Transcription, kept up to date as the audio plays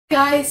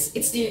Guys,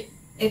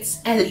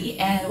 it's Ellie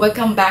and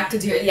welcome back to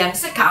Dear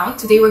Eliana's account.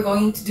 Today we're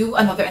going to do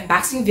another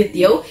unboxing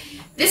video.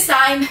 This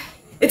time,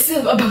 it's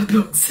still about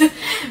books.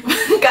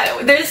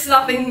 There's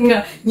nothing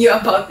new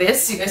about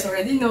this. You guys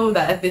already know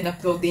that I've been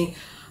uploading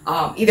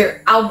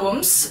either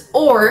albums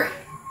or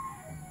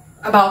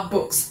about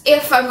books.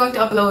 If I'm going to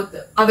upload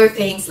other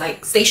things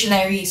like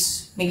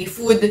stationaries, maybe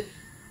food,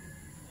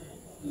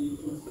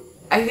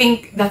 I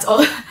think that's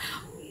all.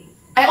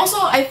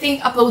 I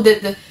think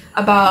uploaded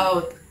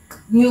about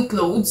new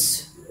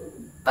clothes,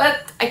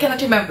 but I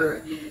cannot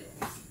remember.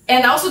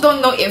 And I also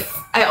don't know if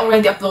I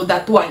already uploaded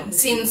that one,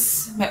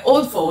 since my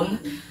old phone,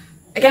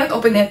 I cannot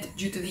open it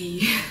due to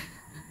the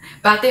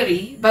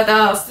battery, but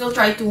I'll still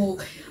try to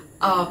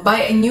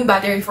buy a new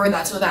battery for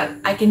that so that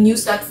I can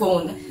use that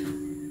phone.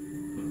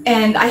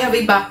 And I have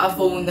a backup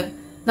phone,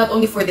 not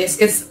only for this,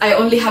 because I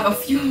only have a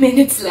few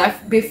minutes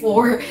left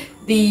before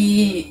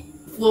the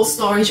full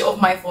storage of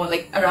my phone,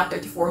 like around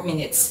 34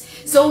 minutes.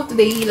 So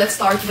today, let's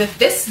start with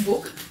this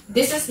book.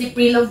 This is the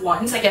pre-loved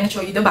ones. I can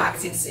show you the back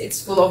since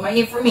it's full of my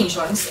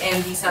informations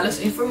and the seller's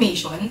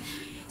information.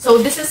 So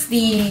this is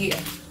the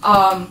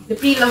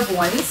pre-loved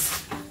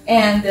ones,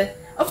 and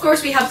of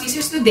course we have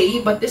scissors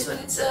today, but this one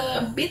is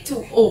a bit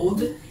too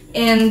old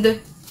and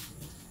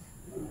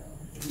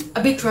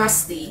a bit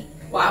rusty.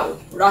 Wow,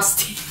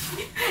 rusty.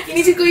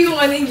 Inisip ko yung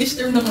English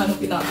term ng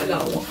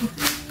pinakala ko.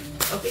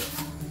 Okay.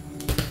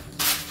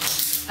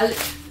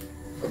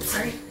 Oops,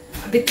 sorry.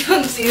 A bit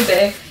clumsy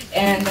there.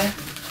 And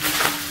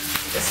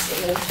just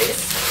remove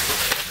this.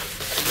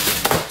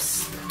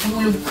 Oops.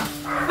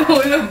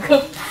 Nahulog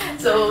ko.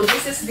 So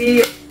this is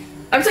the...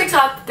 I'm so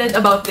excited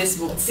about this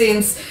book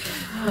since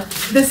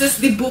this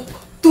is the book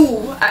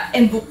 2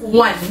 and book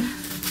 1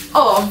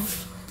 of...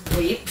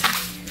 Wait.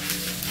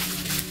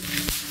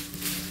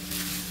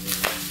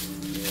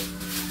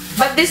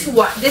 But these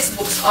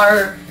books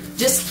are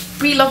just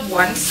pre-loved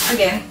ones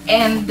again,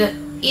 and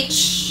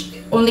each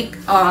only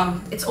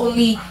it's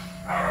only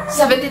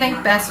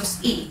 79 pesos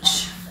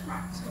each.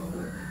 So,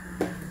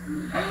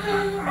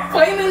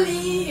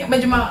 finally,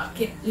 medyo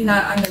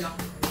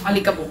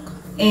malikabok.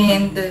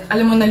 And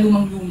alam mo na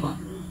lumang-luma.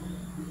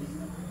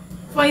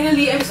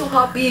 Finally, I'm so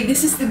happy.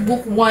 This is the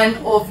book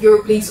 1 of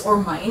Your Place or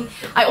Mine.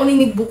 I only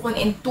need book 1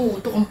 and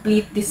 2 to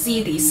complete the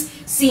series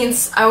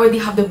since I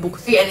already have the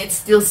book 3 and it's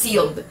still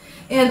sealed.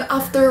 And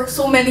after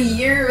so many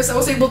years, I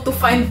was able to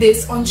find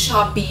this on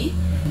Shopee.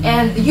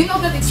 And you know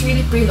that it's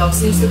really pre-loved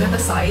since you got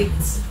the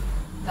sides.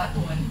 That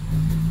one.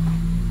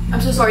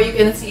 I'm so sorry you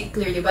cannot see it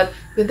clearly, but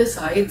with the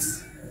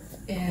sides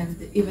and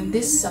even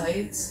these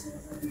sides.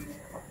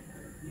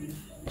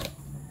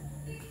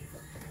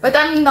 But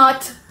I'm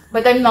not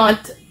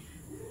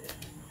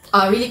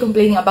really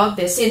complaining about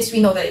this since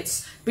we know that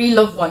it's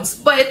pre-loved ones.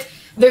 But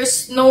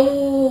there's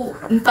no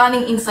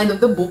tanning inside of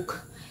the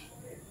book.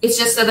 It's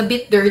just a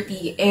bit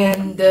dirty,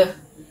 and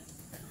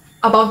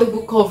about the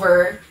book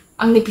cover,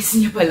 ang nipis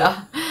niya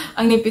pala.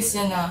 Ang nipis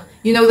niya na.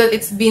 You know that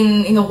it's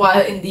been in a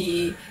while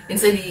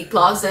inside the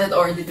closet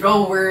or the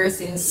drawer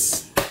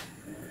since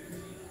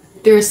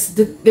there's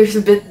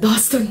a bit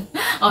dust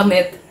on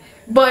it.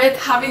 But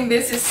having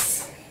this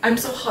is, I'm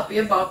so happy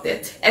about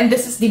it. And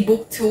this is the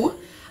book 2.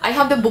 I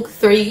have the book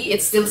 3.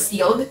 It's still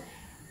sealed.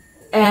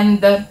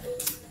 And look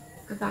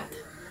at that.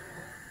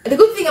 The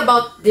good thing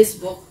about this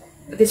book,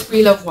 these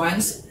pre-loved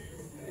ones,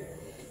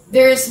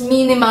 there's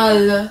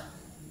minimal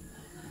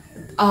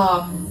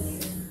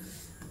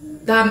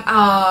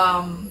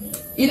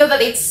you know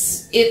that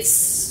it's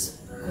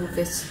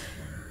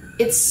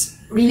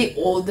really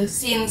old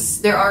since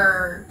there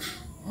are,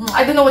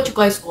 I don't know what you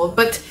guys call,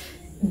 but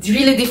it's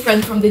really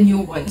different from the new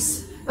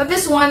ones. But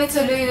this one, it's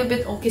a little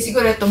bit okay.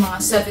 Siguro ito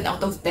mga 7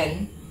 out of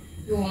 10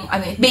 yung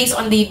based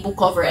on the book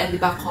cover and the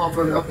back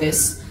cover of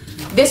this.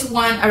 This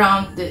one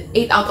around 8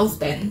 out of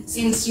 10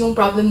 since yung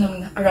problem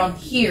naman around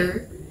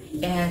here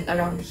and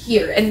around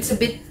here, and it's a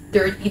bit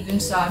dirty dun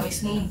sa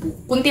mismong book.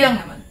 Kunti lang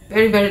naman,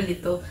 very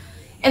little.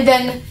 And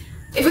then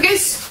if you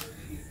guys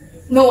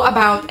know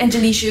about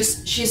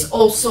Angelicious, she's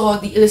also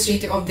the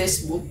illustrator of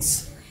these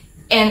books,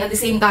 and at the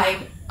same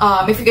time,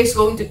 if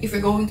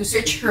you're going to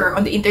search her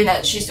on the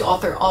internet, she's the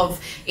author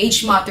of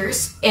Age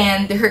Matters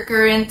and her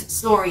current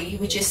story,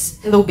 which is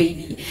Hello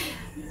Baby.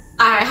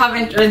 I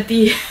haven't read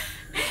the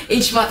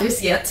Age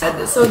Matters yet.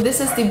 So this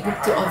is the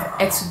book 2 of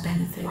Ex with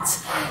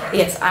Benefits.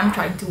 Yes, I'm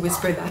trying to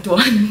whisper that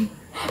one.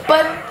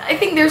 But I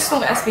think there's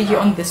no SPG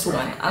on this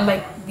one,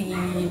 unlike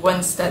the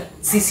ones that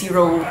CC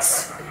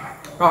Rhodes,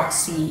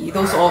 Roxy,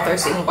 those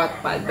authors in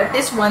Wattpad. But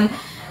this one,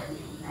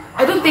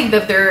 I don't think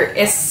that there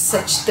is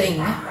such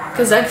thing.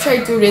 Because I've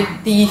tried to read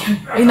the...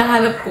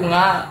 Hinahanap ko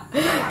nga.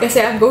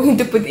 Kasi I'm going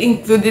to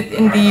include it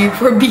in the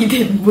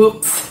forbidden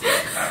books.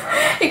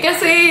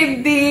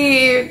 Kasi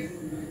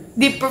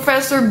the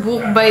professor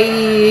book by,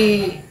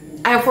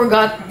 I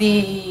forgot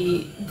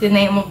the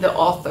name of the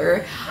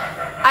author.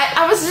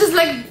 I was just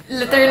like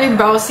literally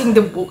browsing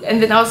the book,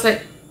 and then I was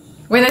like,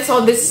 when I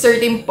saw this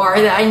certain part,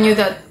 I knew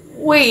that,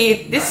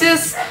 wait, this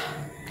is,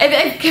 and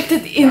I kept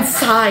it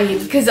inside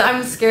because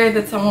I'm scared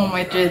that someone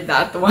might read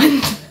that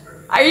one.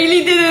 I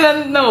really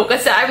didn't know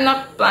because I'm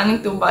not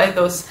planning to buy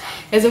those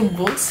as a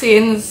book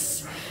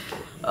since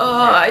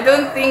I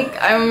don't think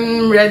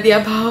I'm ready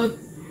about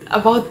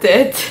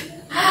it.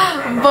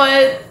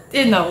 But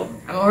you know,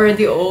 I'm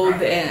already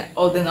old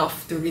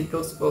enough to read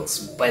those books.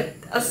 But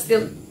I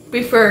still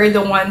prefer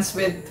the ones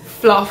with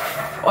fluff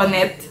on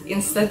it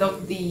instead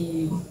of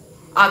the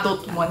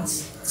adult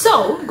ones.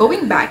 So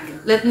going back,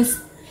 let me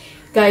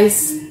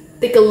guys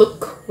take a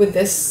look with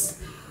this.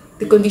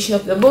 The condition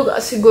of the book,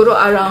 siguro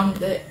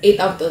around 8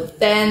 out of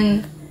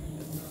 10.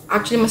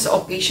 Actually, mas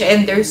okay siya.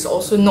 And there's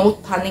also no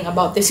tanning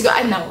about this. Siguro,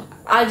 I know.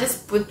 I'll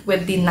just put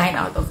with the 9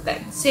 out of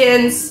 10.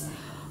 Since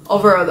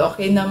overall,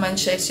 okay naman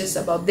siya. It's just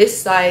about this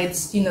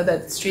sides. You know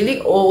that it's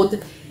really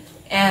old.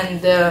 And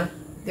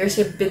there's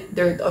a bit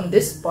dirt on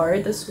this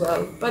part as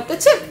well. But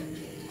that's it.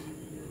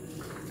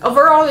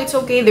 Overall, it's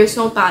okay. There's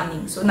no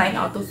tanning. So 9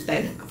 out of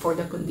 10 for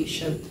the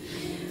condition.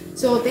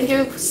 So thank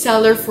you,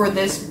 seller, for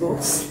these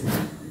books.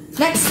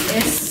 Next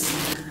is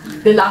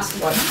the last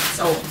one.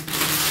 So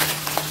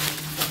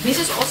this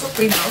is also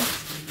pre-loved,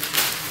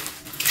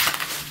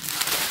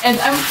 and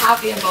I'm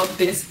happy about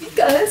this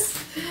because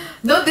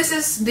though this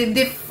is the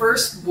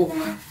first book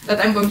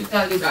that I'm going to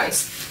tell you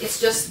guys, it's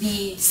just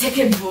the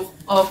second book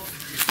of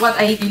what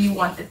I really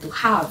wanted to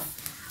have.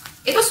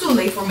 It was too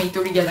late for me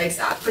to realize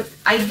that, but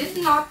I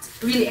did not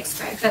really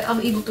expect that I'll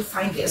be able to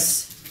find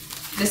this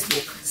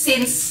book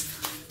since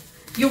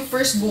yung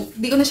first book,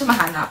 di ko na siya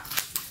mahanap.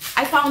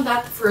 I found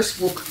that first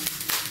book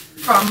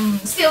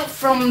still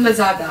from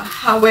Lazada.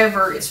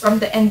 However, it's from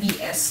the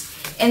NBS.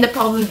 And the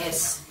problem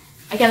is,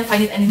 I can't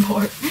find it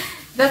anymore.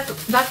 That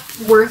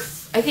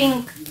worth, I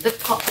think, the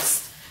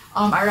cost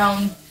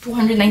around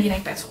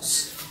 299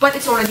 pesos. But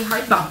it's already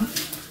hardbound.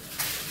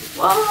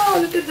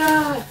 Wow, look at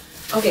that.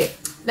 Okay,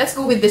 let's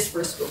go with this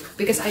first book.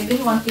 Because I've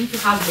been wanting to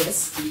have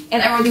this.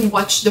 And I already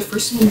watched the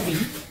first movie.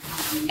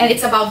 And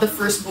it's about the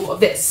first book of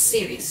this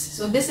series.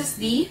 So this is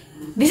the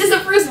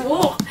first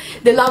book,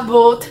 The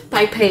Loveboat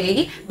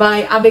Taipei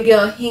by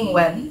Abigail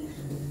Hingwen.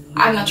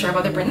 I'm not sure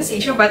about the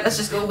pronunciation, but let's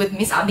just go with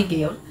Miss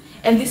Abigail.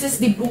 And this is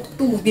the book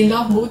 2, The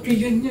Loveboat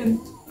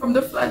Reunion from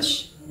the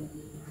Flash.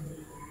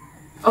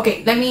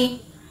 Okay, let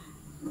me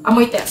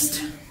amoy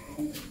test.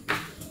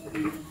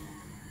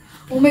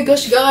 Oh my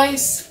gosh,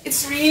 guys,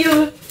 it's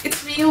real.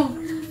 It's real.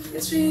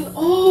 It's real.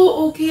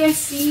 Oh, okay, I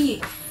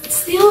see.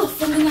 Still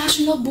from the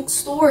National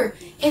Bookstore,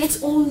 and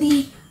it's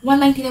only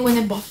 $199 when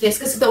I bought this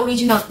because the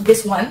original,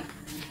 this one,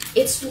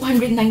 it's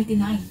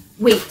 $299.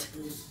 Wait,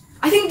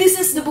 I think this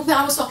is the book that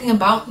I was talking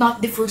about,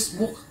 not the first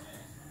book.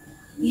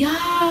 Yeah,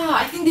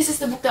 I think this is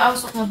the book that I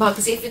was talking about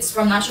because if it's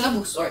from National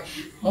Bookstore,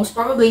 most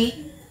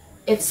probably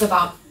it's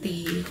about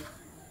this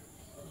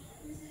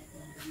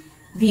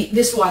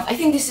one. I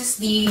think this is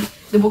the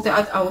book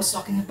that I was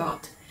talking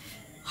about.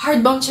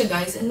 Hardbound siya,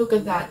 guys, and look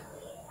at that.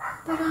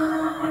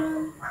 Ta-da!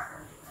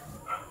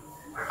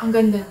 Ang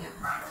ganda niya.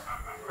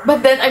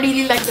 But then, I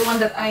really like the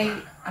one that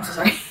I'm so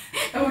sorry.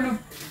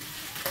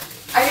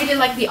 I really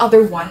like the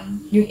other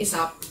one, yung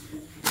isa.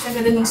 Ang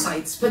ganda ng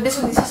sides. But this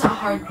is a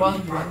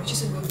hardbound one, which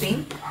is a good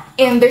thing.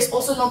 And there's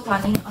also no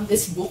tanning on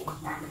this book.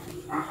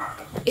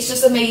 It's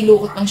just that may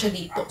lukot lang siya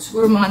dito.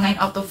 Siguro mga 9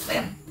 out of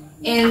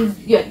 10. And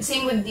yun,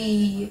 same with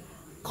the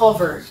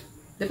cover.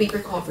 The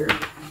paper cover.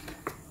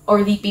 Or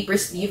the paper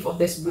sleeve of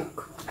this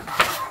book.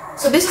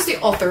 So this is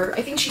the author.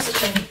 I think she's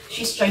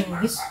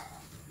Chinese.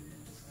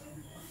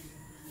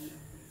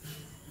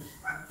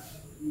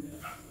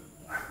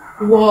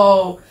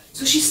 Wow.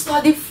 So she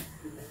studied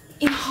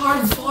in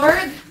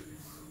Harvard.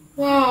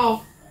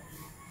 Wow.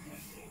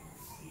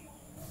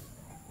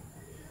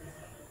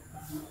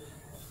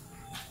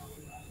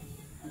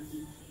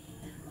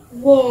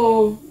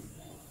 Whoa.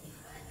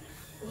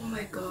 Oh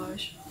my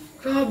gosh.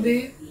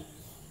 Grabe.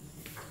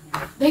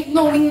 Like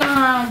knowing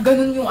na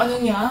ganun yung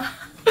ano niya.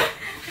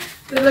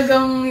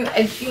 Talagang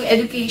yung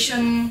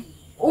education,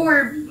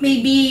 or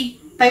maybe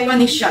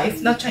Taiwanese siya. If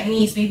not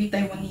Chinese, maybe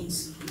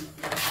Taiwanese.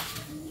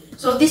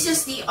 So this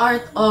is the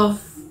art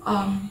of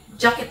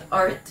jacket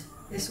art,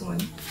 this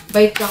one,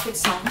 by Jacket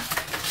Song.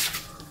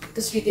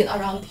 It's written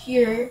around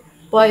here,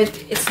 but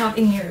it's not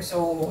in here,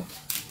 so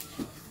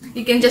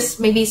you can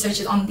just maybe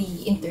search it on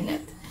the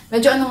internet.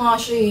 Medyo ano nga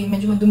siya eh,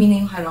 medyo madumi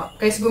na yung harap.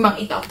 Kaya siguro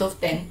mga 8 out of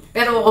 10.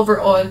 Pero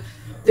overall,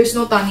 there's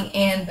no tanning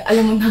and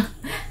alam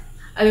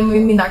mo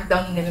yung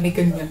minarkdown nila, may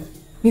ganyan.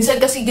 Minsan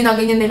kasi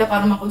ginaganyan nila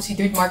para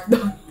ma-considered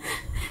markdown.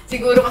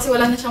 Siguro kasi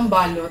wala na siyang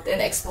balot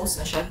and exposed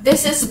na siya.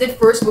 This is the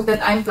first book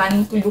that I'm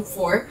planning to look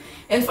for.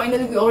 And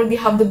finally, we already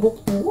have the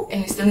book 2.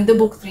 And we still need the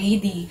book 3,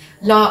 the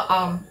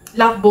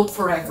Loveboat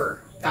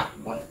Forever. That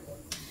one.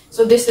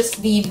 So this is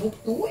the book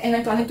 2. And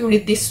I'm planning to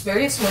read this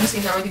very soon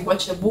since I already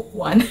watched the book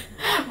 1.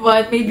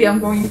 But maybe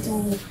I'm going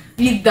to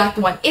read that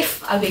one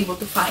if I'll be able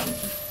to find.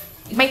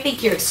 It might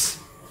take years.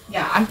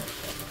 Yeah,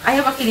 I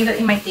have a feeling that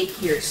it might take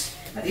years.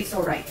 But it's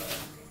alright.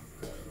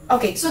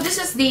 Okay, so this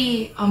is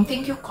the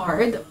thank you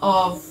card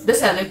of the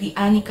seller, the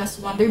Annika's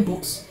Wonder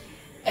Books,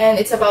 and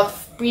it's about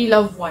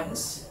pre-loved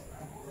ones.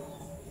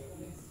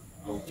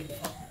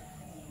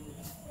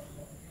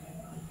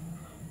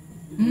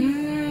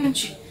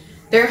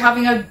 they're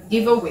having a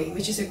giveaway,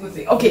 which is a good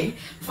thing. Okay,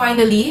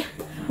 finally,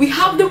 we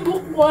have the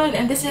book one,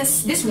 and this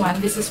is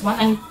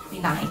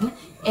 199,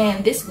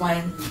 and this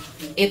one,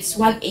 it's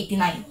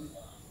 189.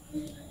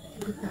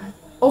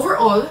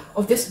 Overall,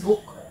 of this book,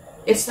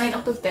 it's 9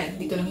 out of 10.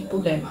 Dito lang yung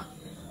problema.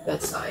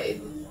 That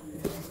side.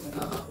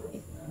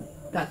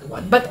 That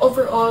one. But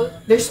overall,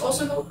 there's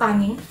also no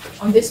tanning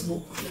on this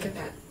book. Look at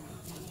that.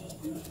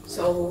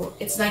 So,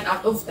 it's 9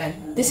 out of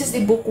 10. This is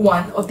the book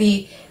 1 of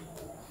the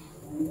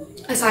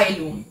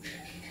Asylum.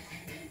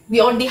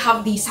 We already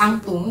have the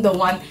Sanctum, the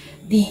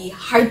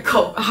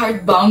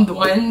hardbound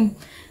one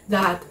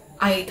that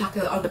I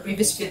tackled on the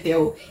previous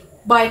video.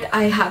 But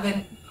I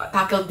haven't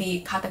tackled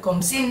the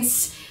Catacomb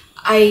since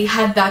I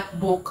had that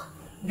book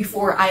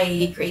before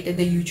I created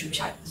the YouTube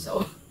channel.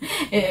 So,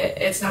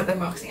 it's not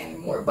unboxing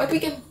anymore. But we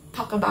can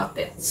talk about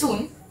it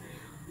soon.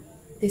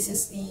 This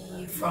is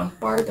the front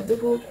part of the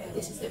book, and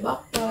this is the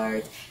back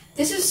part.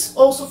 This is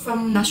also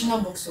from National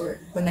Bookstore,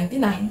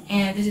 199,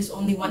 and this is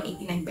only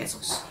 189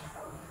 pesos.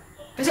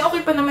 Kasi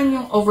okay pa naman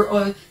yung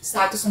overall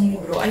status ng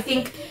libro. I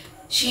think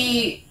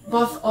she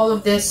bought all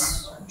of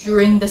this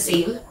during the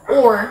sale,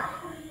 or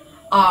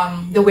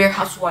the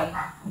warehouse one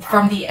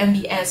from the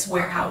MBS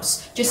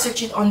warehouse. Just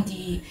search it on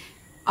the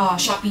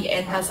Shopee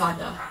and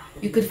Lazada.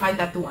 You could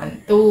find that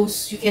one. You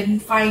can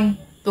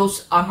find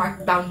those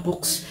markdown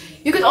books.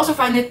 You could also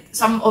find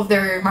some of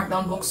their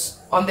markdown books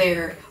on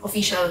their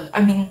official,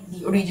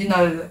 the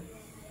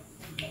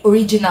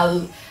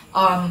original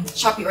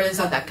Shopee or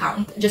Lazada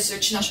account. Just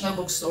search National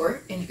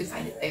Bookstore and you can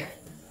find it there.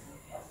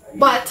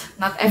 But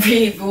not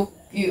every book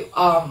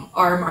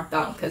are marked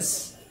down,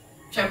 because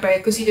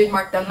syempre considered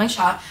marked down lang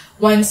siya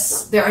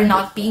once they are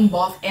not being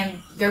bought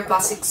and their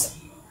plastics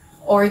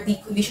or the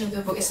condition of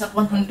the book is not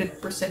 100%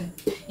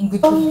 in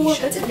good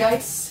condition. That's it,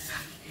 guys.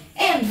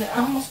 And I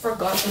almost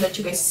forgot to let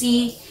you guys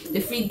see the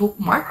free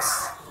bookmarks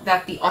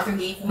that the author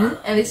gave me,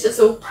 and it's just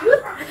so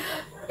cute.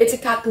 It's a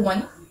cat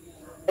one.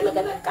 Hey, look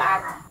at that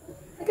cat.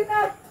 Look at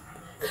that.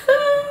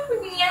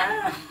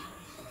 Yeah.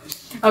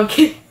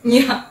 Okay.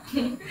 Yeah.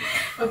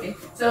 Okay.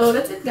 So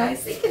that's it,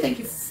 guys. Thank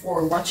you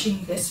for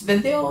watching this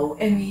video,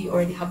 and we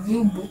already have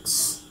new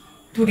books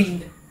to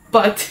read,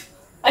 but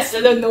I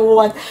still don't know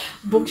what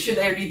book should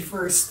I read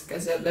first,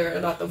 because there are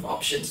a lot of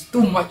options.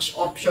 Too much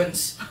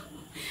options.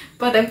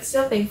 But I'm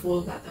still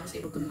thankful that I was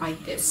able to find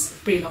this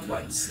pre-loved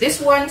ones.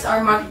 These ones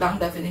are marked down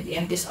definitely,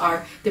 and these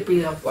are the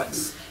pre-loved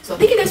ones. So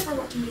thank you guys for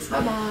watching this.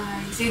 Bye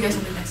bye. See you guys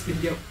on the next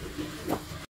video.